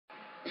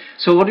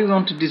So what we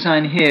want to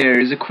design here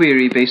is a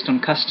query based on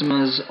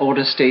customers,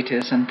 order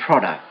status and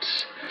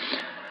products.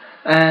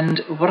 And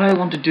what I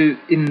want to do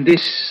in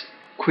this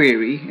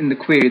query, in the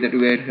query that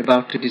we're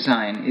about to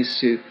design, is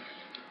to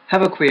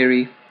have a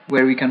query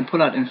where we can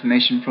pull out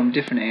information from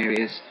different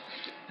areas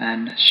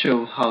and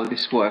show how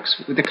this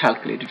works with the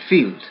calculated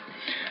field.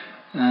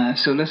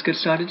 So let's get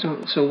started.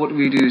 So what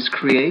we do is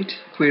create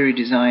query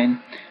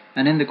design,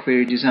 and in the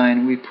query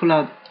design we pull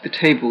out the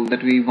table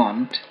that we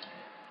want: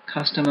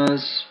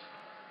 customers,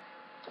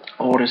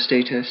 order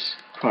status,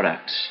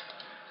 products.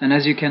 And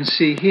as you can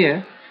see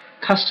here,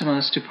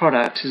 customers to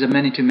products is a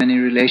many-to-many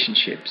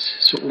relationships.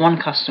 So one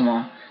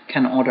customer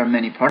can order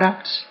many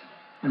products,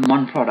 and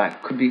one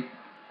product could be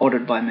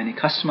ordered by many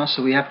customers.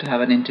 So we have to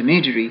have an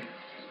intermediary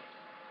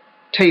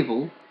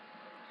table,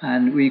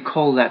 and we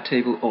call that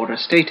table order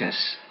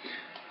status.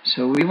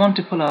 So we want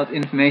to pull out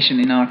information,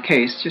 in our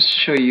case, just to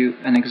show you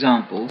an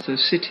example. So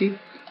city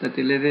that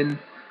they live in,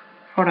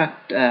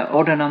 product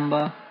order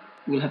number,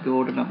 we'll have the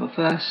order number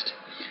first,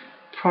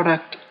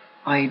 product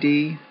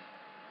ID,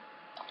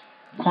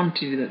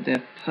 quantity that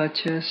they've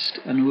purchased,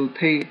 and we'll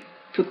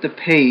put the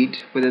paid,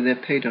 whether they're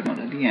paid or not,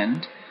 at the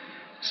end,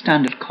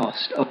 standard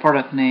cost, or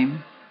product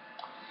name,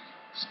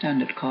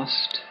 standard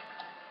cost,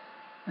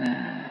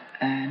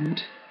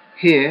 and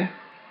here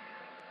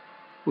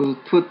we'll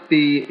put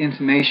the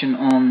information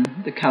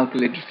on the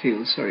calculated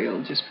field. Sorry,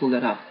 I'll just pull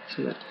that up.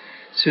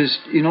 So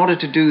in order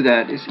to do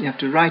that, you have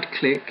to right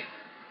click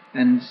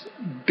and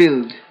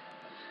build,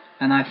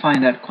 and I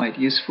find that quite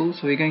useful.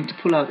 So we're going to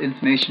pull out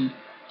information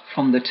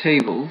from the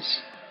tables,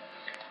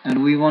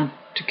 and we want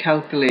to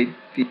calculate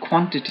the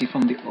quantity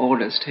from the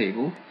orders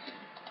table,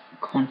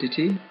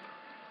 quantity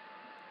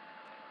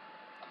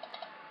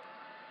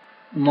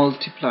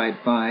multiplied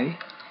by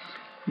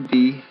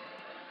the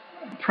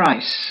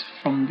price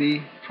from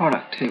the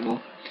product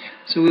table.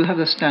 So we'll have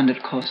the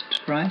standard cost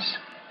price,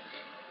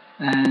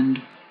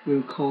 and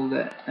we'll call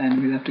that,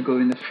 and we'll have to go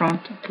in the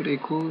front, put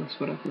equal. That's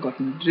what I've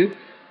forgotten to do.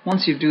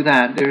 Once you do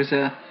that, there's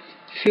a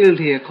field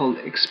here called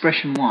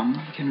expression 1.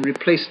 You can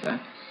replace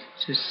that.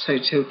 So say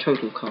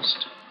total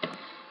cost,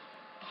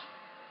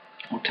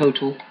 or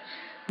total,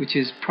 which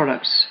is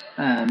products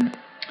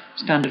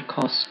standard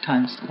cost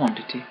times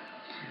quantity.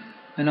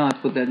 I know I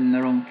put that in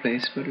the wrong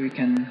place, but we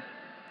can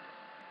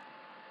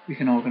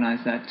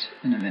organize that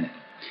in a minute.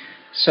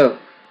 So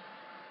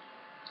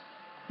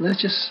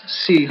let's just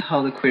see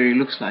how the query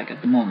looks like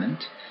at the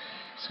moment.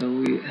 So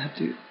we have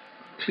to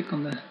click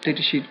on the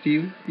datasheet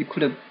view. You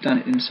could have done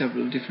it in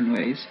several different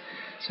ways.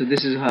 So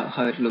this is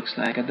how it looks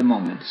like at the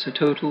moment. So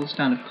total,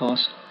 standard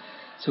cost.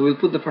 So we'll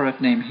put the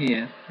product name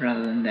here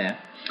rather than there.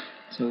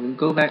 So we'll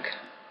go back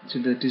to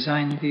the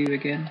design view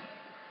again,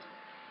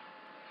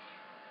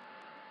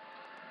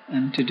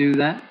 and to do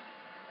that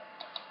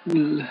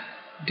we'll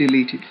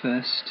delete it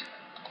first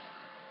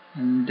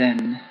and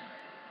then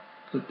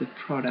put the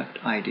product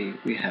ID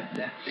we have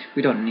there.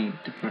 We don't need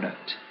the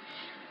product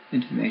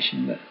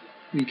information, but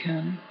we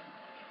can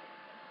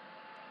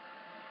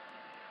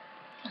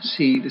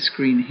see the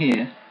screen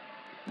here.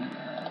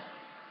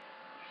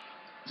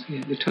 So we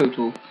have the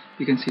total.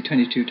 You can see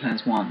 22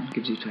 times 1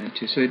 gives you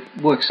 22, so it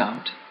works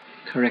out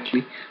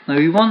correctly. Now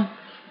we want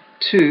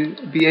to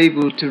be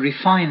able to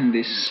refine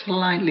this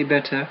slightly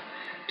better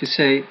to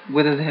say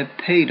whether they have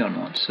paid or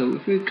not. So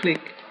if we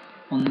click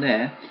on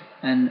there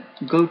and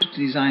go to the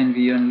design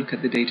view and look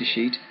at the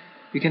datasheet,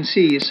 we can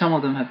see some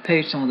of them have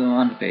paid, some of them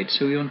are unpaid.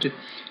 So we want to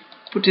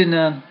put in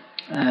a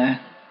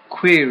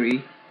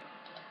query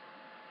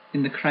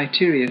in the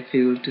criteria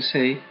field to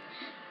say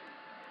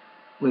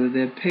whether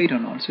they're paid or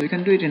not. So we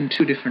can do it in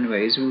two different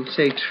ways. We'll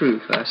say true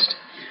first,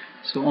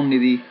 so only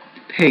the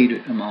paid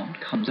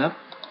amount comes up.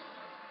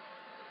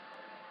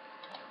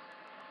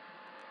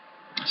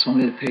 So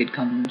only the paid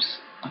comes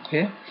up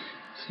here.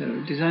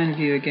 So design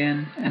view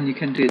again, and you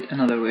can do it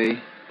another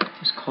way.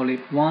 Just call it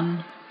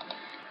 1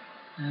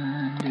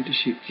 and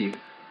datasheet view.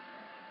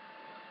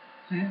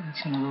 Okay,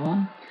 that's another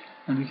one,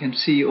 and we can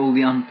see all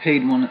the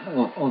unpaid one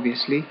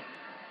obviously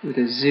with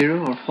a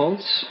 0 or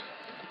false.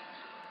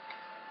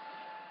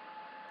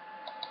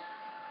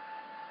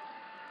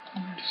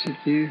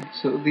 View.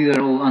 So these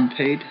are all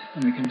unpaid,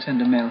 and we can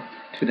send a mail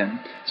to them.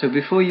 So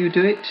before you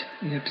do it,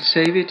 you have to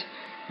save it,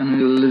 and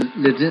we'll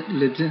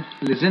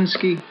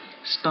Lizinski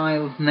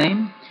style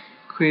name,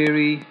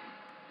 query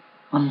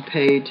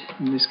unpaid,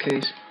 in this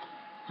case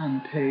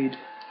unpaid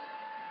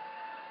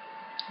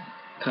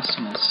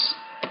customers.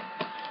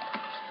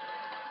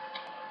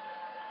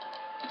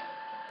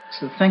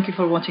 So thank you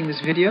for watching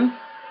this video.